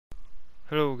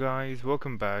Hello guys,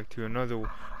 welcome back to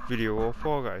another video of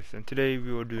Fall Guys, and today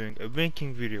we are doing a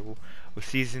ranking video of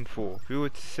Season 4. We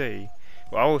would say,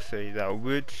 well, I will say that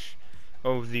which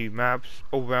of the maps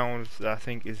or rounds that I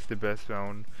think is the best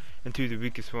round into the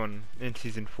weakest one in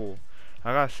Season 4.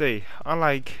 I gotta say, I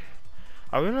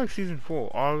really like Season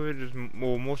 4. All of it is,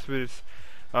 well, most of it is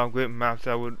great maps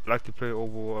I would like to play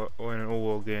over and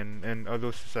over again, and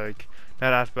others is like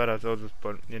not as bad as others,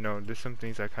 but you know, there's some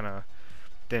things I kinda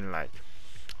didn't like.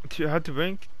 To how to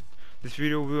rank this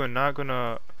video, we are not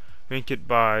gonna rank it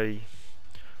by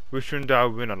which one that I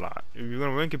win a lot. If you're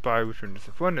gonna rank it by which one is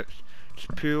the funnest, it's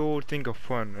pure thing of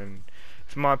fun, and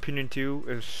it's my opinion too.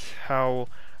 Is how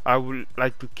I would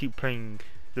like to keep playing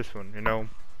this one. You know,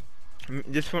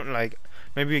 this one, like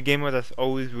maybe a gamer that's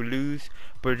always will lose,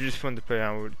 but it's just fun to play.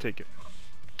 I would take it.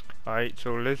 Alright,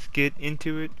 so let's get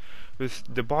into it.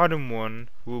 The bottom one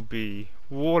will be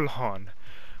Warlon.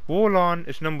 Warlon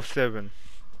is number 7.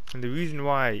 And the reason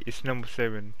why it's number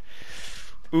 7,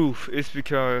 is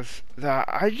because that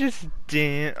I just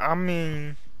didn't. I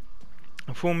mean,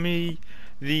 for me,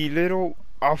 the little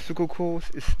obstacle course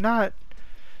is not.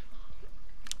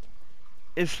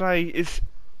 It's like it's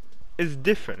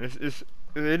different.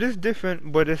 It is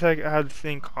different, but it's like it has the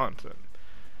same concept,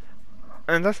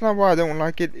 and that's not why I don't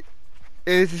like it.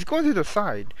 It's going to the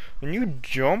side when you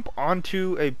jump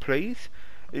onto a place.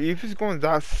 If it's going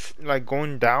like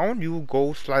going down, you will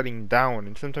go sliding down,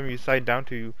 and sometimes you slide down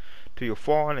to your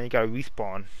fall, and you gotta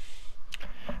respawn.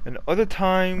 And other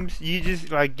times you just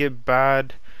like get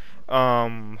bad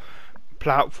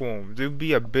platforms. There'll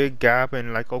be a big gap,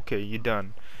 and like okay, you're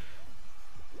done.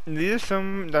 And there's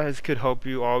some that could help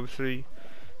you obviously,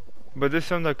 but there's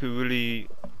some that could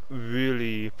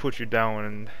really put you down.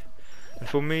 And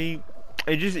for me,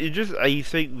 it just a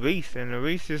fake race, and a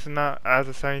race is not as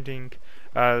exciting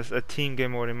as a team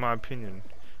game mode in my opinion.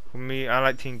 For me, I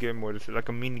like team game mode. It's like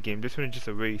a mini game. This one is just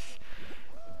a race,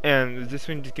 and this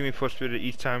one just give me frustrated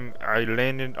each time I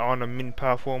landed on a mini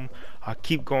platform. I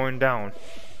keep going down.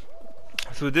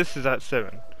 So this is at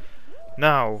 7.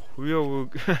 Now we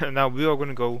are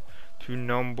gonna go to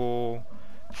number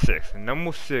 6, and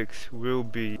number 6 will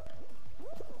be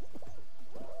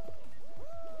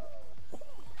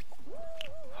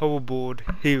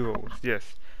Hoverboard Heroes.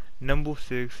 Yes, number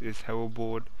 6 is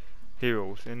Hoverboard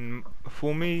Heroes, and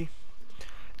for me,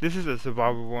 this is a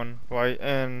survival one, right?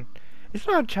 And it's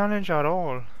not a challenge at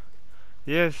all.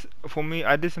 Yes, for me,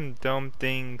 I did some dumb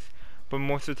things, but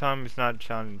most of the time, it's not a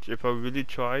challenge. If I really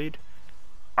tried,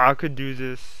 I could do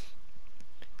this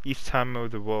each time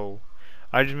of the roll.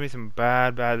 I just made some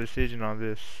bad decision on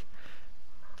this,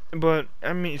 but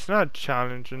I mean, it's not a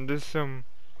challenge, and there's some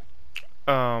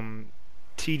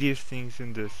tedious things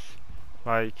in this.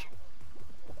 Like,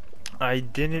 I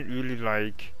didn't really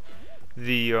like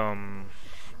the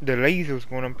lasers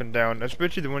going up and down,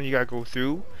 especially the one you gotta go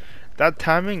through. That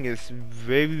timing is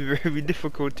very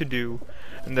difficult to do,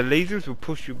 and the lasers will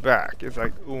push you back. It's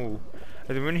like, ooh.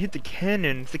 And then when you hit the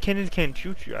cannons can't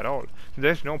shoot you at all. So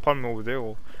there's no problem over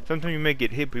there. Sometimes you may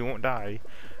get hit, but you won't die.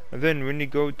 And then when you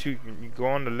go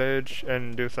on the ledge,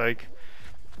 and there's like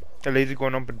a laser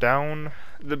going up and down.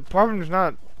 The problem is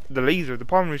not the laser. The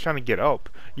problem is trying to get up.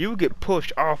 You will get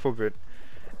pushed off of it,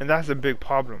 and that's a big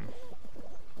problem.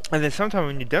 And then sometimes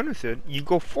when you're done with it, you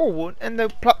go forward, and the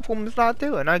platform is not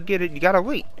there. And I get it. You gotta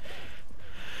wait.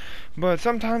 But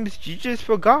sometimes you just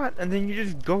forgot, and then you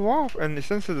just go off, and the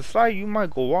sense of the slide, you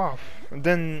might go off. And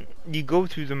then you go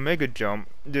to the mega jump,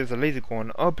 there's a laser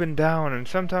going up and down, and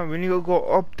sometimes when you go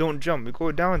up, don't jump. You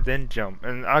go down, then jump.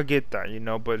 And I get that, you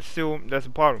know, but still, that's a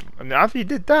problem. And after you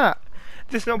did that,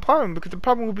 there's no problem, because the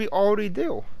problem will be already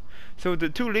there. So the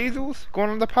 2 lasers going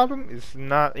on the problem is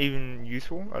not even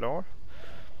useful at all.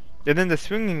 And then the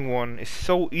swinging one is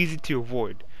so easy to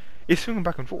avoid. It's swinging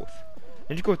back and forth,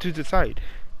 and you go to the side.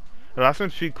 The last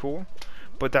one's pretty cool,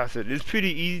 but that's it. It's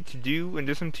pretty easy to do, and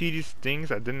there's some tedious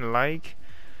things I didn't like,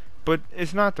 but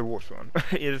it's not the worst one.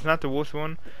 It is not the worst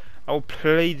one. I'll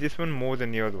play this one more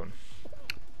than the other one.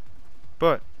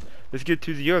 But let's get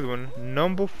to the other one.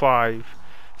 Number 5,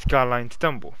 Skyline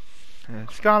Stumble.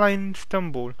 Skyline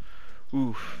Stumble,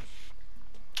 oof.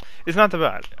 It's not that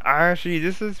bad.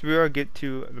 This is where I get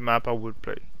to the map I would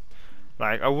play.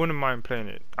 Like, I wouldn't mind playing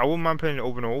it. I wouldn't mind playing it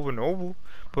over and over and over,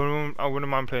 but I wouldn't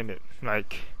mind playing it,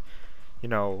 like, you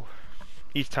know,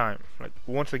 each time. Like,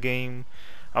 once a game,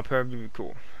 I'll probably be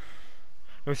cool.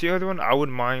 And the other one, I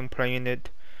wouldn't mind playing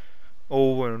it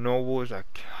over and over. It's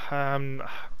like, I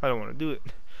don't want to do it.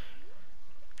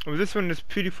 But this one is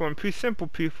pretty fun, pretty simple,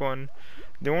 pretty fun.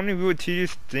 The only real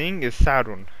tedious thing is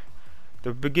Saturn.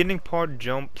 The beginning part,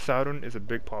 jump, Saturn, is a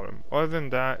big problem. Other than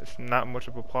that, it's not much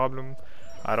of a problem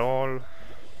at all.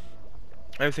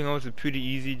 Everything else is pretty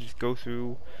easy, just go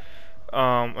through.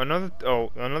 Another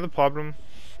problem,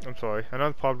 I'm sorry,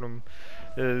 another problem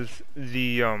is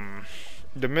the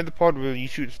middle part where you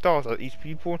shoot stars at each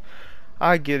people.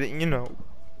 I get it,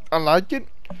 I like it,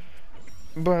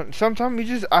 but sometimes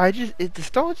the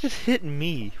stars just hit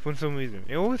me for some reason.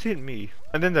 It always hit me,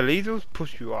 and then the lasers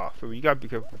push you off, so you gotta be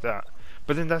careful with that.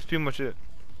 But then that's pretty much it.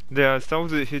 There are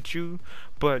stars that hit you,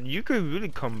 but you could really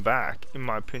come back. In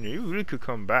my opinion, you really could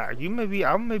come back. I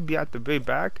may be at the very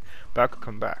back, but I could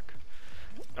come back.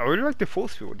 I really like the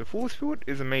force field. The force field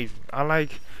is amazing. I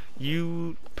like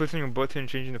you pressing a button and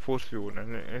changing the force field,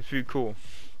 and it's pretty cool.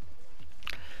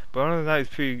 But other than that,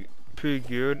 it's pretty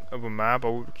good of a map. I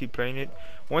would keep playing it.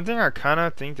 One thing I kind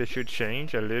of think they should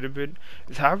change a little bit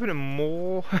is have it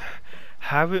more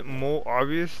have it more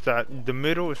obvious that the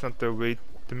middle is not the way.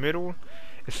 The middle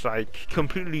is like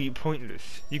completely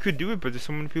pointless. You could do it, but there's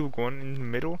so many people going in the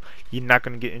middle. You're not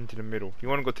gonna get into the middle. You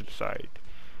want to go to the side,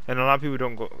 and a lot of people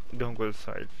don't go to the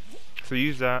side. So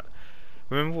use that.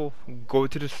 Remember, go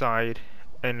to the side,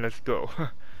 and let's go.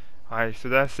 Alright, so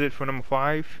that's it for number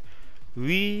 5.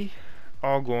 We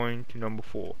are going to number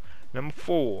 4. Number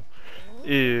 4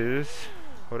 is,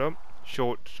 hold up,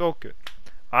 Short Circuit.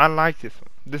 I like this one.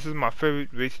 This is my favorite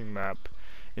racing map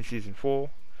in season 4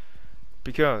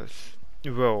 because,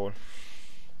 well,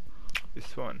 it's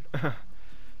fun.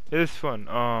 It is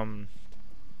fun.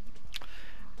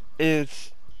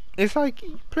 It's like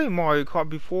you play Mario Kart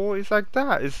before. It's like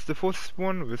that. It's the first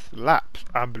one with laps,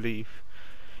 I believe.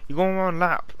 You go around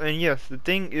laps, and yes, the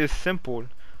thing is simple.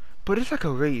 But it's like a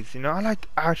race, I like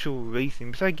actual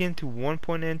racing. Besides getting to one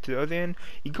point end to the other end,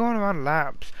 you're going around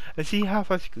laps and see how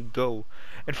fast you could go.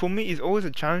 And for me, it's always a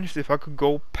challenge if I could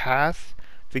go past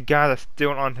the guy that's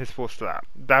still on his first lap.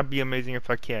 That'd be amazing if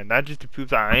I can. That just to prove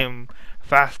that I am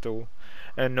faster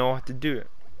and know how to do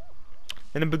it.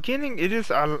 In the beginning, it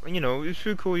is, it's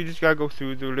pretty cool. You just gotta go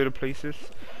through the little places.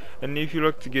 And if you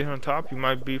look to get on top, you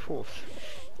might be fourth.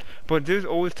 But there's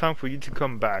always time for you to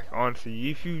come back, honestly.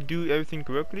 If you do everything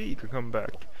correctly, you can come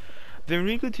back. Then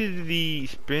when you go to the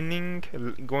spinning,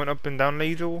 going up and down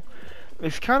laser,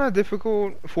 it's kind of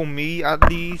difficult for me at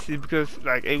least, because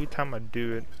like every time I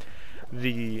do it,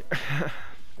 the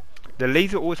the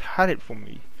laser always had it for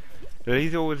me. The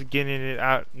laser always getting it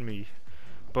at me.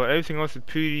 But everything else is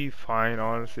pretty fine,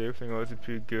 honestly. Everything else is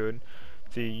pretty good.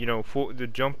 For the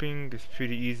jumping is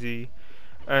pretty easy.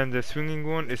 And the swinging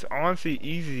one is honestly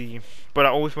easy, but I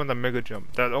always want the mega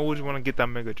jump. I always want to get that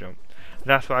mega jump.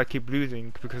 That's why I keep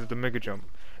losing, because of the mega jump.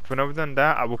 If I never done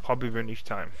that, I will probably win each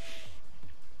time.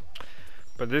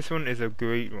 But this one is a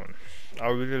great one. I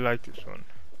really like this one.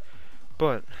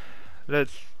 But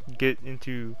let's get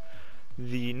into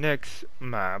the next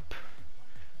map.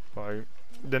 Right,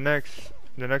 the next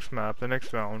map, the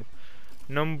next round,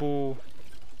 number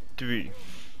 3.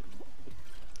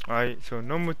 Alright, so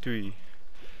number 3.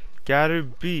 Gotta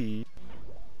be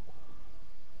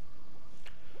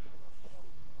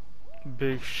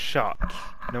Big Shots.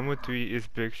 Number 3 is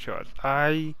Big Shots.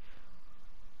 I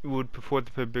would prefer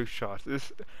to play Big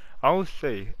Shots. I would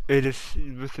say it is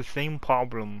with the same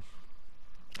problem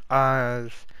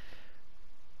as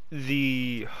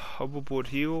the Hoverboard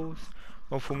Heroes.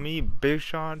 But for me, Big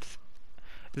Shots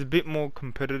is a bit more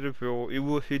competitive, where it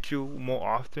will hit you more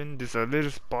often. There's a little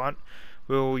spot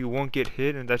where you won't get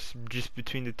hit, and that's just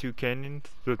between the 2 canyons,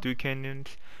 the 3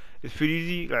 canyons. It's pretty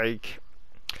easy. Like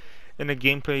in the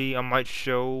gameplay, I might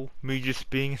show me just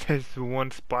being in this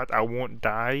one spot. I won't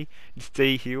die, just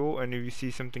stay here, and if you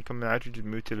see something coming at you, just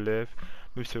move to the left,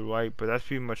 move to the right. But that's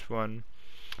pretty much fun.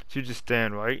 So you just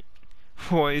stand right.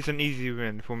 Well, it's an easy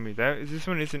win for me. This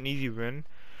one is an easy win,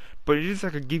 but it is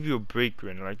like a give you a break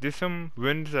win. Like there's some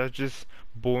wins that are just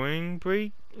boring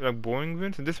wins,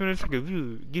 and this one is like give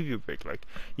you a break. Like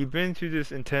you've been through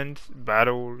this intense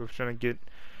battle of trying to get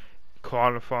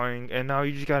qualifying, and now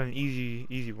you just got an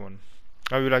easy one.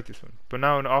 I really like this one. But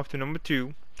now off to number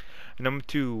 2. Number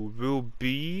 2 will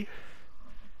be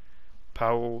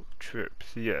Power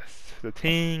Trips. Yes, the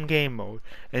team game mode.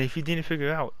 And if you didn't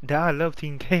figure out that I love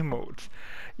team game modes,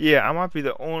 yeah, I might be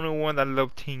the only one that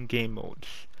love team game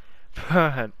modes.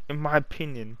 But in my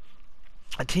opinion,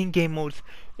 a team game mode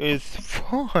is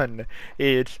fun.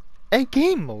 It's a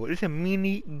game mode. It's a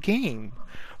mini game.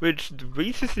 Which the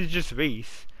races is just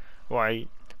race, right?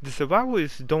 The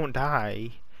survivors don't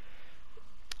die,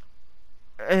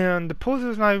 and the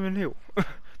puzzle is not even here.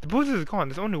 The puzzle is gone.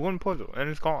 There's only one puzzle, and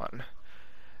it's gone.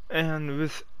 And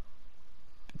with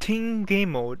team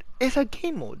game mode, it's a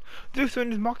game mode. This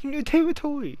one is marking your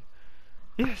territory.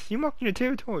 Yes, you marking your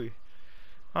territory.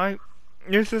 I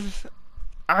this is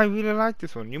I really like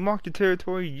this one. You mark your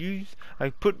territory, use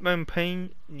like put them in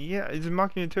pain. Yeah, it's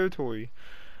marking your territory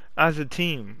as a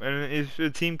team, and if a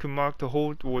team can mark the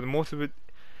whole or most of it,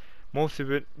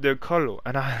 their color,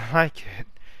 and I like it.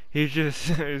 It's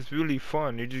just it's really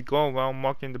fun. You just go around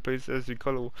marking the place as your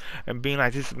color and being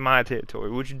like, "This is my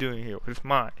territory. What you doing here? It's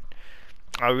mine."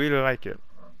 I really like it,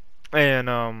 and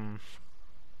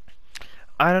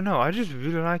I don't know. I just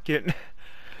really like it.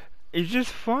 It's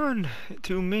just fun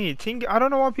to me. I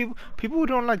don't know why people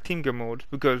don't like Tinker modes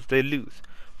because they lose.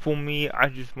 For me, I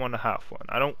just want to have fun.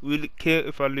 I don't really care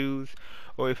if I lose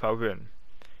or if I win.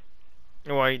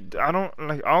 Like I don't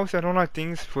like. Obviously, I don't like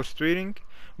things frustrating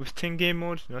with 10 game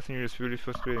modes. Nothing is really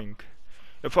frustrating.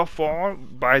 If I fall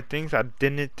by things I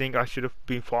didn't think I should have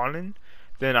been falling,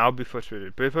 then I'll be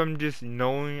frustrated. But if I'm just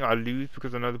knowing I lose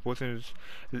because another person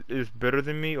is better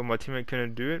than me or my teammate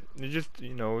couldn't do it, it's just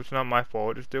it's not my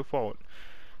fault. It's their fault.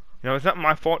 It's not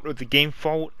my fault or the game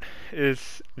fault.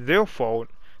 It's their fault.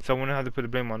 So I wouldn't have to put the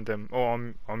blame on them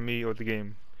or on me or the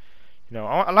game.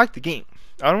 I like the game.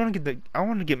 I don't want to I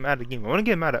want to get mad at the game. I want to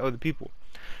get mad at other people,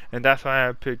 and that's why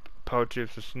I picked Power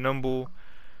Chips as number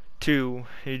two.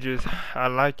 I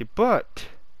like it, but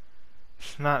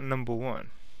it's not number one.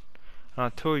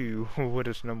 I'll tell you what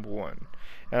is number one,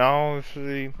 and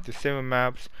obviously the 7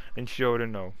 maps and show to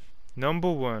know.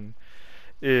 Number one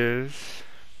is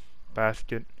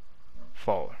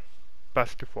basketball.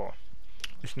 Basketball.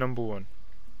 It's number one.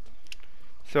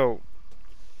 So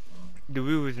the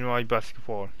real reason why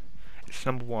basketball is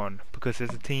number one because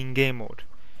it's a team game mode.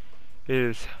 It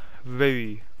is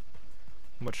very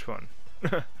much fun.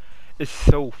 It's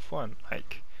so fun.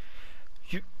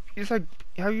 It's like,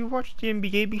 have you watched the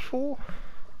NBA before?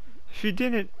 If you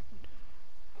didn't,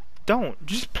 don't.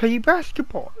 Just play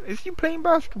basketball. It's you playing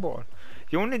basketball.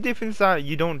 The only difference is that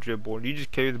you don't dribble, you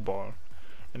just carry the ball.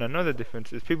 And another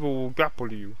difference is people will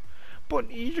grapple you. But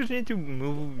you just need to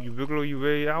you wiggle your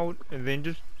way out and then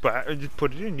just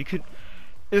put it in.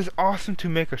 It's awesome to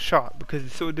make a shot because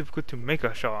it's so difficult to make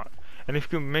a shot. And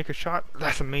if you can make a shot,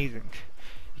 that's amazing.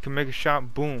 You can make a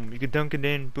shot, boom. You can dunk it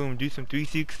in, boom. Do some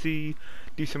 360,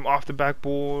 do some off the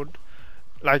backboard,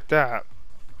 like that.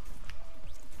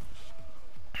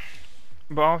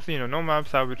 But obviously, no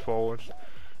maps have it forwards.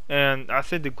 And I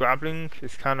said the grappling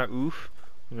is kind of oof.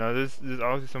 There's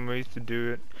obviously some ways to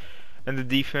do it. And the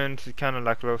defense is kind of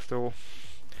lackluster.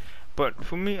 But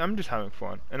for me, I'm just having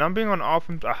fun. And I'm being on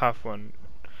offense, I have fun.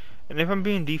 And if I'm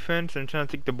being defense and trying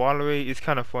to take the ball away, it's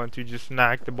kind of fun to just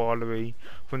snag the ball away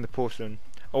from the person.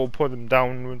 Or put them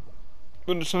down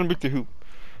when they're trying to beat the hoop.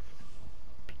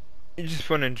 It's just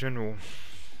fun in general.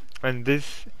 And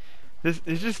this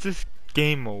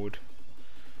game mode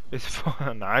is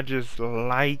fun. I just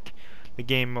like the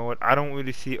game mode. I don't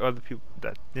really see other people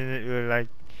that didn't really like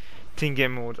team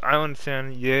game modes. I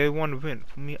understand, yeah, I want to win.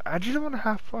 For me, I just want to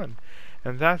have fun.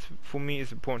 And that's, for me,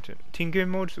 is important. Team game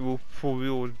modes will for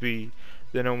real be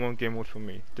the number one game mode for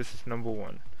me. This is number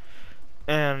one.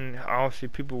 And obviously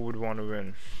people would want to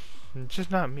win. It's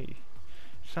just not me.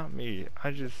 It's not me.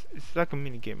 It's like a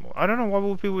mini game mode. I don't know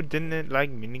why people didn't like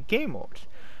mini game modes.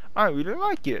 I really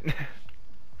like it.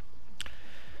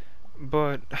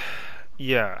 But,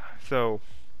 yeah. So,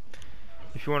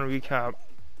 if you want to recap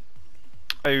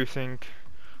everything,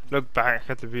 look back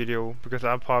at the video because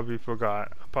I probably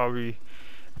forgot. I probably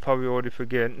already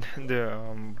forget the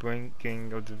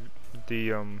ranking of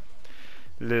the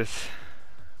list.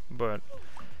 But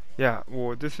yeah,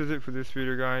 well, this is it for this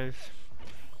video, guys.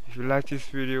 If you like this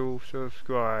video,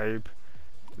 subscribe,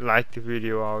 like the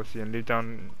video obviously, and leave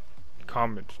down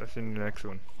comments. I'll see you in the next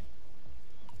one.